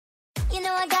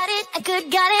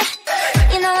could got it.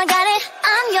 You know I got it,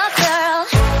 I'm your girl.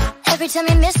 Every time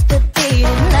you miss the beat,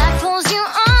 life pulls you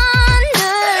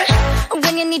under.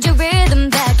 When you need your rhythm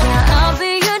back, yeah, I'll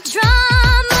be your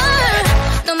drummer.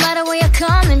 No matter where you're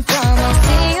coming from, I'll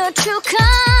see your true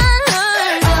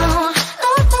colors. Oh,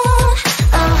 oh, oh,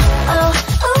 oh, oh,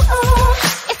 oh,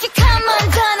 oh. If you come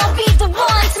undone, I'll be the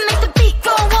one to make the beat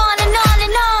go on and on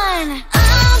and on.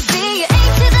 I'll be your A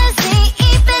to the Z,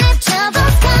 even if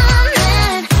trouble's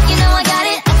coming. You know I got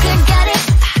it, I could got it.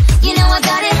 You know I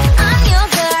got it, I'm your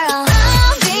girl.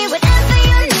 I'll be whatever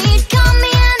you need, call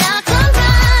me and I'll come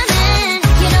running.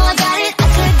 You know I got it, I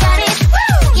could got it.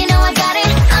 You know I got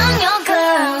it, I'm your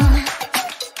girl.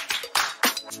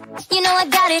 You know I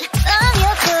got it, I'm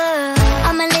your girl.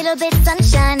 I'm a little bit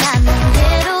sunshine, I'm a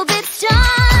little bit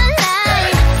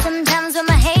starlight. Sometimes when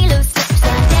my halo slips, I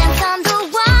dance on the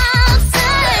wild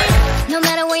side. No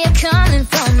matter where you're coming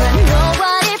from, I know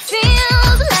what it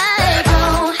feels like.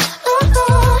 Oh, oh,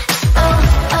 oh, oh,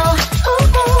 oh, oh,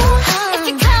 oh. If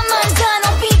you come undone,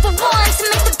 I'll be the one to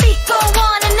make the beat go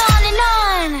on and on and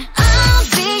on. I'll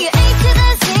be your A to the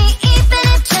Z, even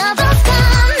if trouble's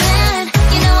coming.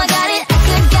 You know I got it, I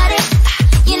could got it.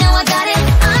 You know I got it,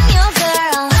 I'm your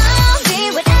girl. I'll be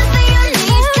whatever you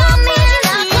need, call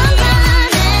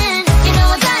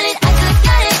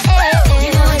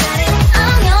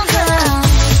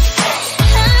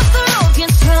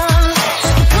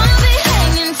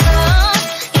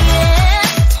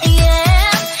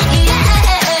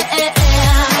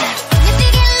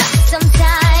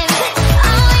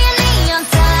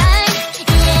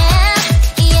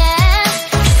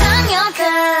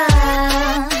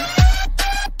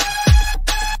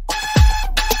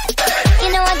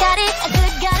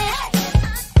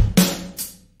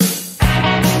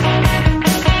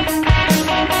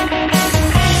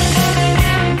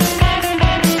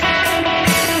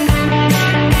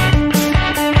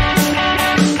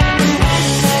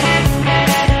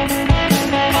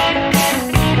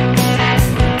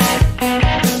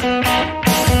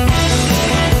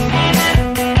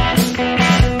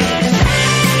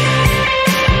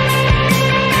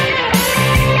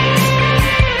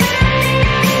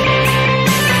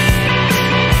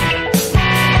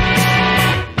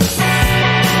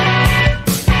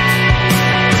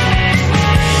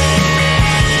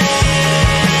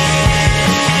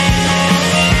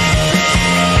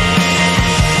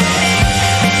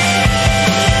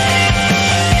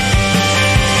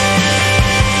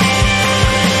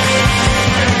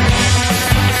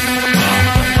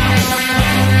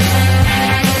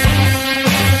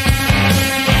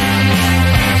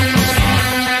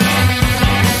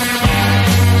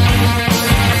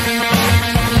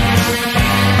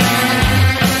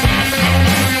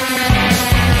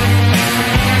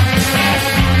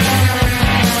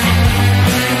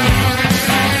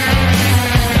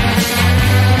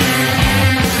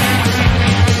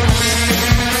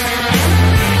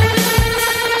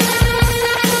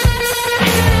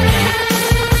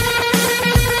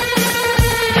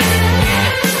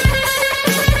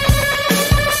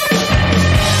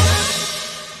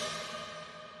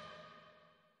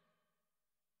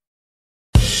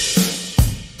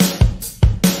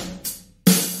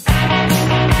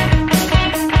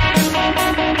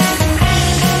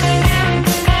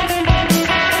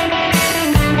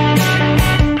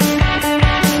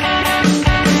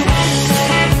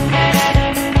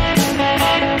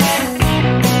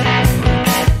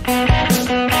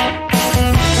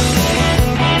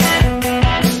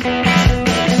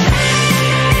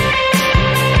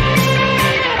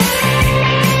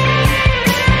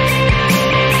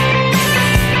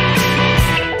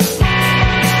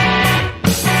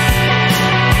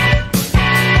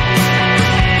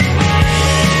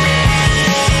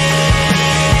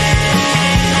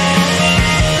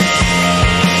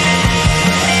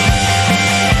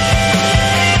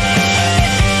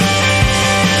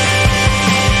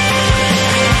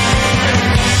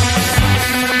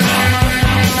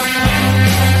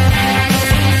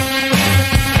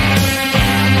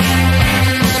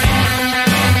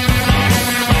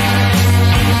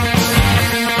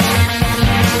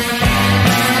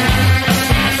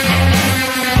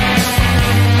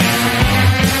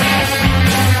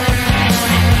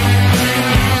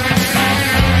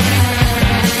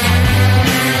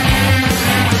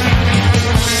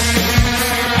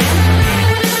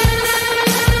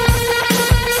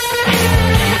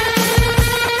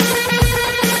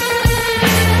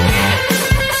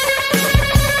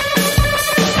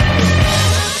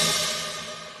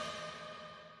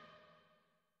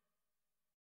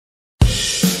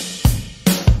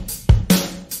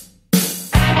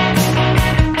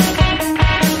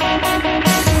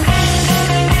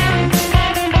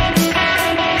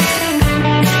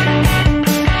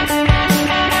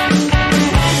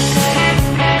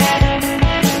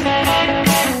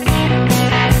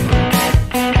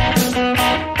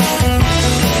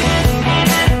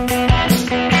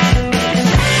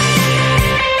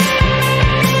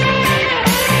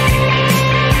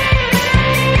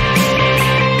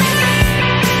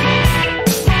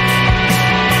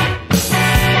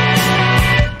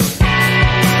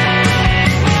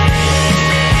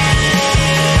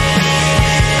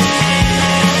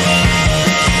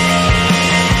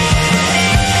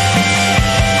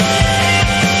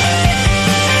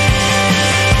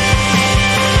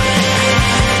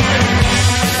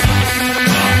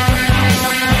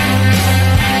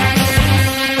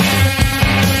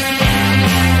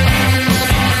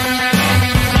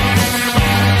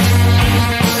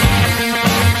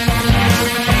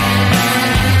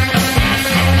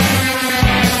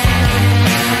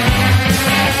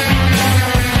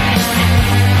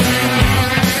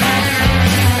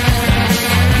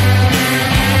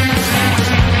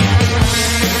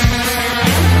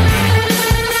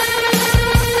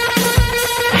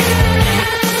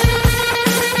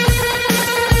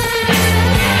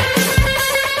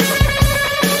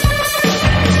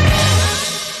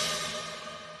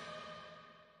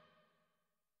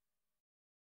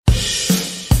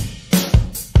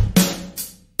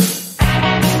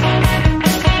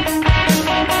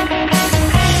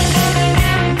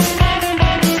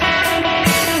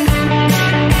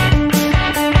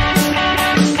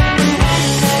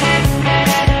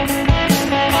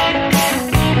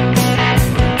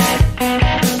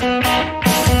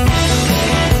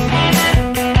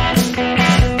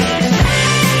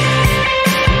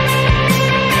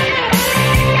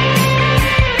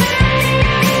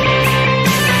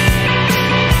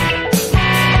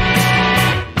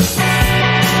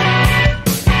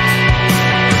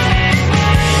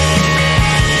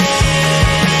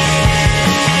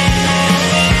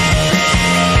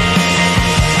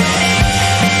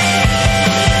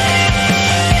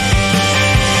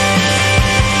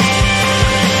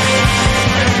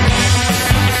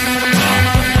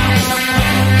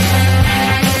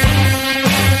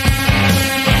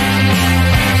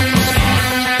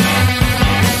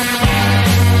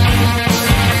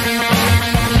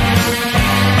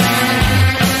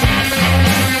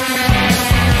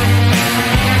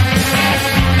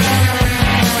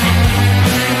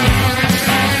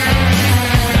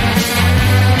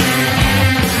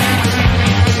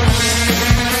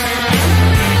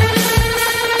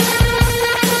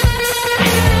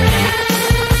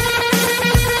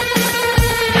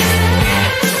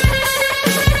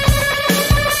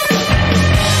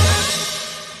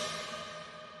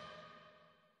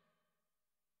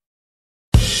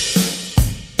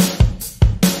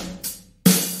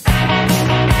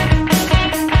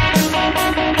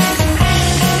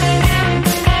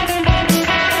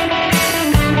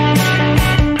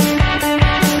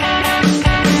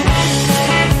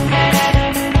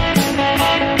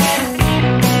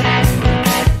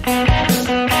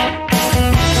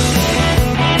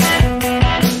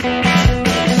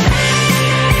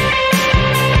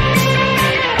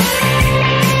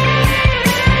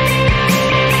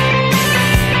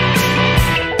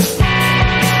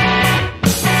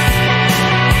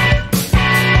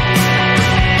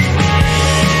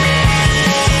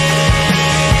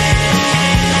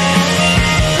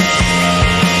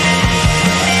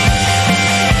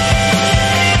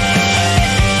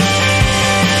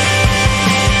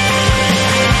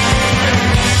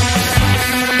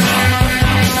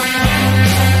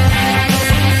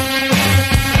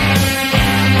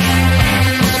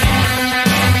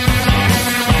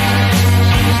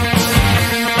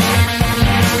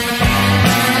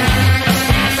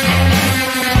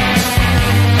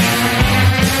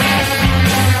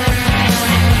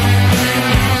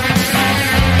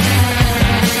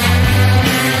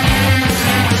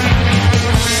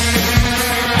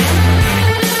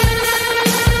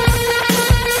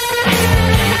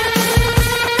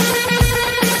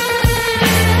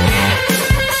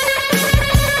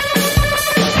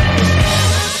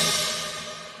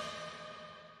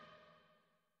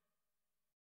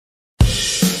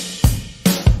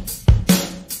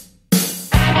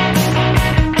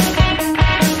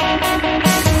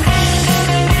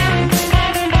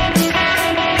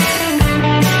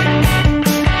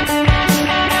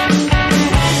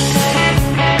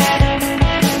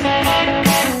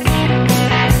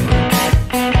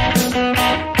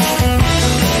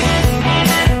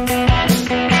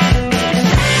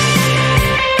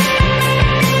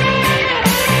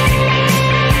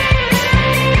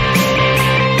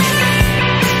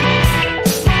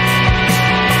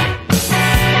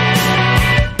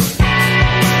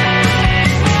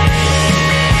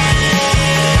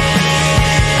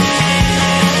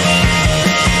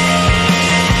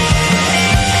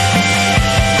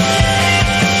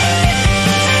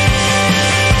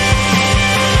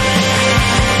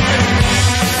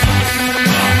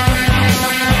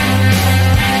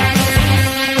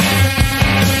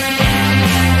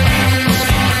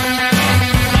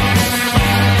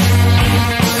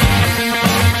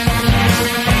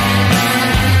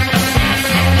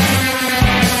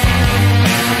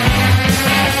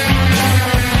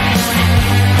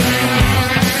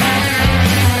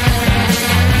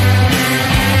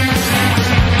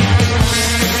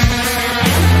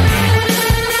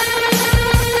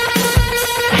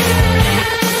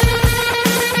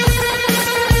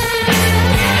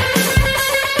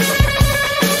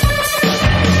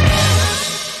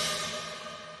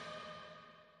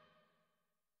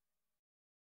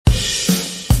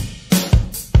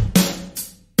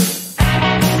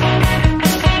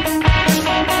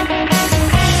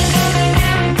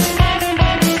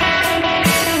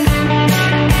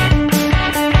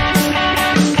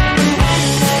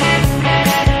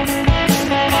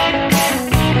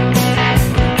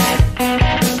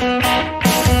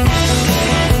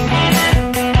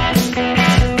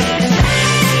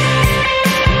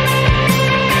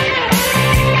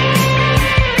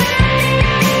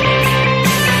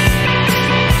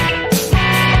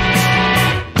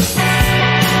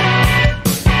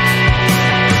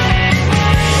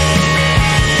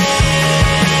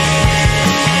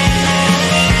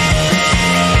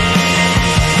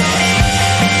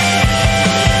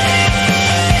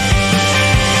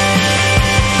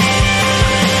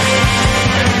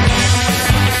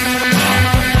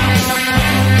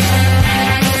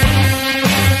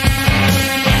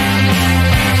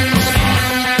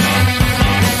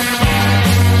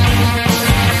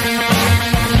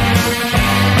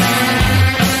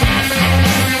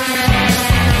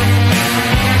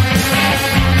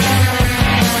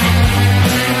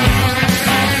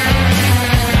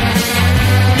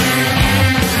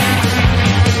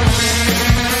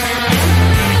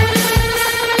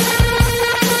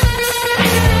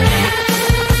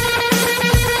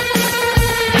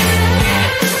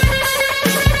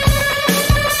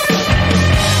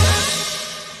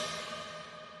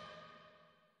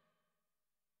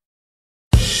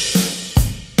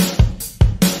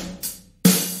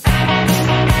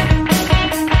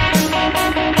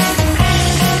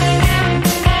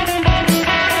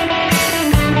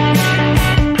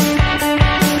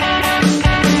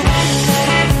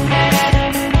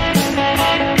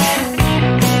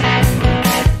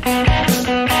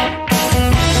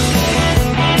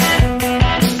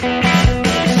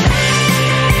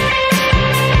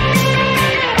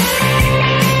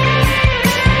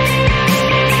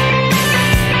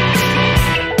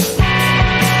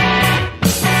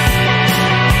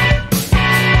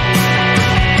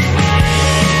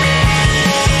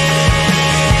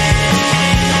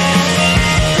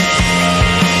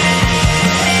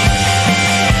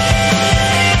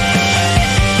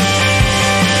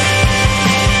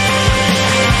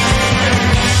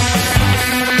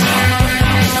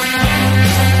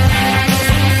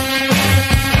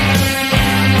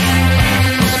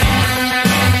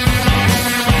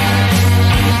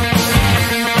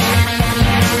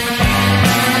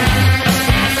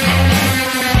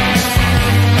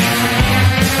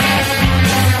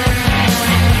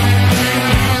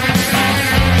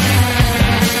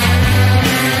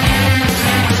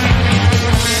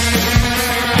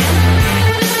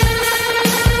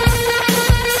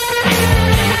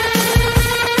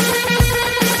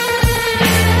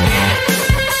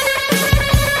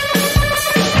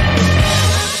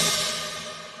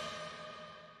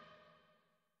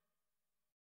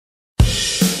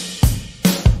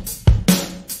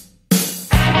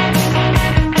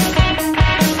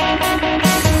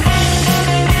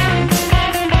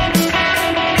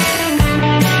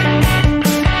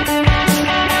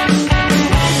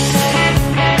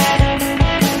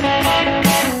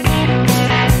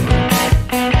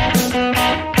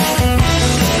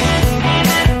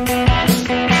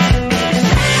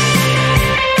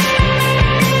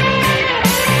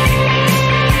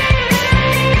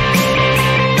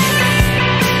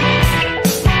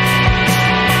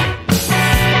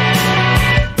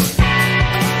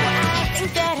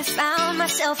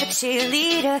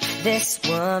This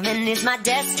woman is my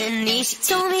destiny. She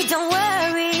told me don't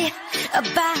worry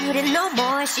about it no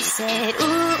more. She said,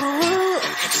 ooh,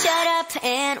 shut up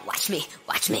and watch me,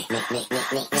 watch me.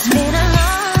 It's been a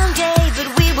long day, but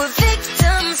we were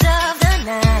victims of the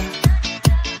night.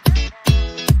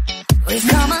 We've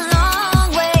come a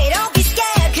long way, don't be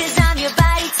scared, cause I'm your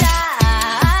body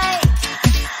type.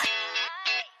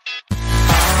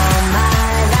 All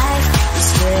my life, you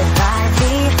stood by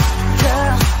me.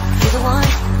 Girl, you're the one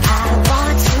I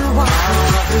want to want.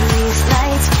 All these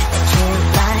lights that can't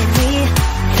blind me.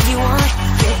 If you want,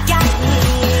 you got me.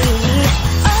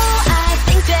 Oh, I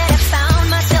think that I found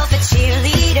myself a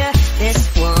cheerleader. This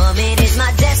woman is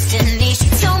my destiny. She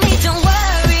told me don't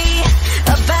worry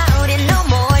about it no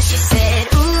more. She said,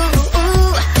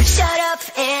 ooh, shut up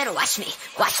and watch me,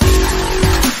 watch me.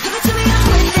 Give it to me,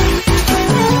 I'm with it.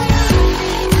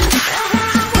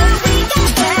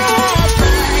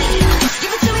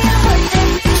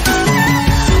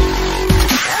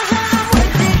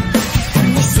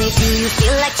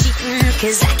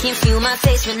 Cause I can feel my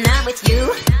face when I'm with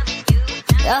you.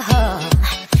 Oh,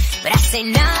 but I say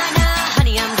nah, nah,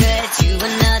 honey, I'm good. To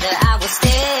another, I will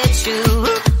stay true.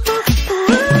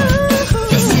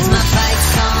 This is my fight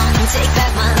song. Take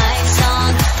back my life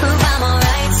song. Prove I'm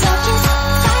alright song.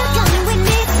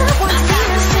 My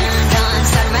power's turned on.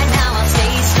 Start right now, I'll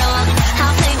stay strong.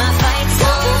 I'll play my fight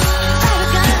song.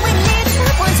 Oh,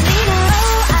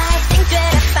 I think that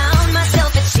I found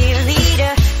myself a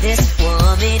cheerleader. This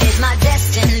woman is my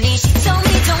destiny. She told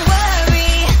me don't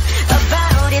worry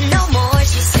about it no more.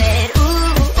 She said,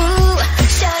 ooh,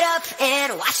 shut up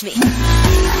and watch me. And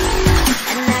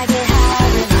I get high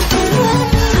with you.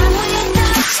 I'm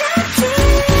without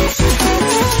practice.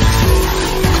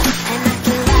 And I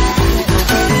can lie with you.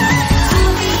 All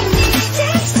we need is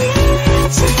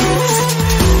distance.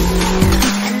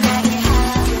 And I get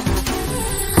high with you.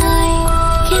 I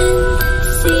can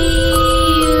see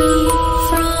you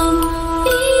from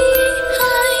behind.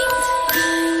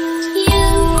 You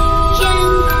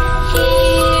can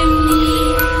hear me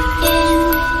in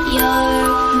your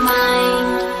mind.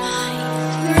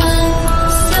 Run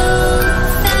so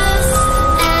fast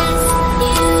as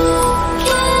you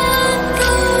can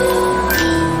go.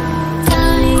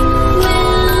 Time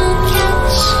will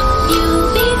catch you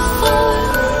before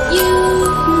you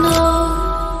know.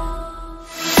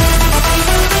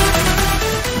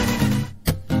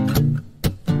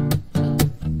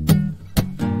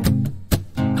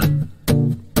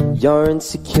 You're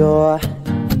insecure,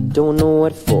 don't know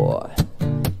what for.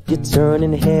 You're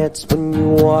turning heads when you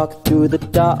walk through the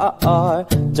door.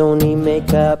 Don't need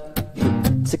makeup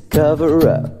to cover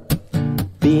up.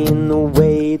 Being the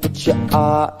way that you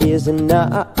are is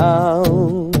enough.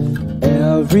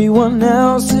 Everyone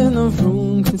else in the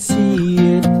room can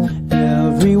see it.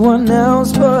 Everyone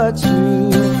else but you.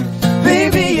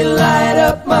 Baby, you light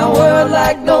up my world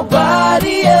like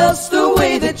nobody else. The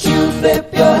way that you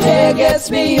flip your hair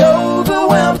gets me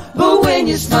overwhelmed. But when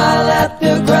you smile at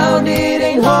the ground, it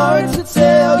ain't hard to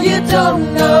tell. You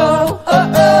don't know,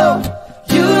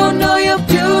 you don't know you're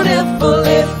beautiful.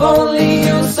 If only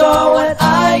you saw what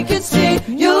I could see,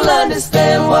 you'll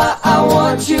understand why I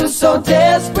want you so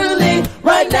desperately.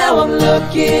 Right now I'm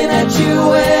looking at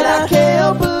you and I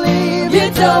can't believe you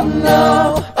don't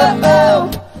know,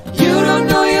 you don't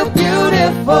know you're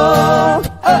beautiful.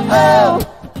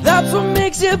 That's what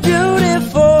makes you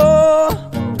beautiful.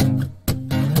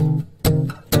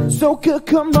 So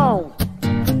come on,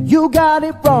 you got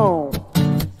it wrong.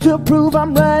 To prove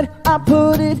I'm right, I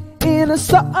put it in a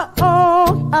song.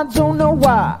 I don't know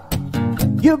why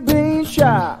you're being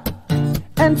shy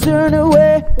and turn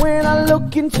away when I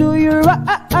look into your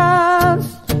eyes.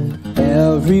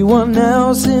 Everyone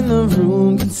else in the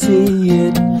room can see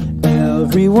it.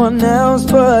 Everyone else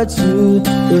but you.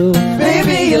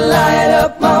 Baby, you light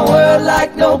up my world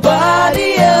like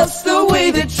nobody else. The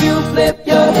way that you flip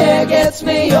your hair gets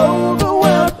me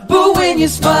overwhelmed. But when you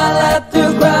smile at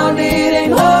the ground, it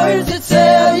ain't hard to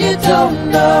tell. You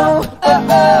don't know,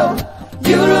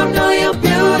 you don't know you're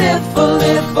beautiful.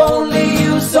 If only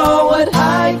you saw what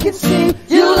I can see,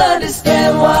 you'll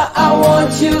understand why I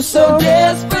want you so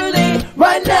desperately.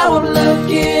 Right now I'm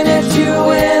looking at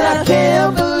you and I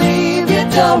can't believe you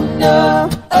don't know,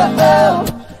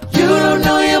 you don't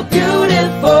know you're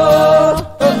beautiful.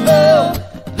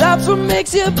 That's what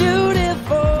makes you beautiful.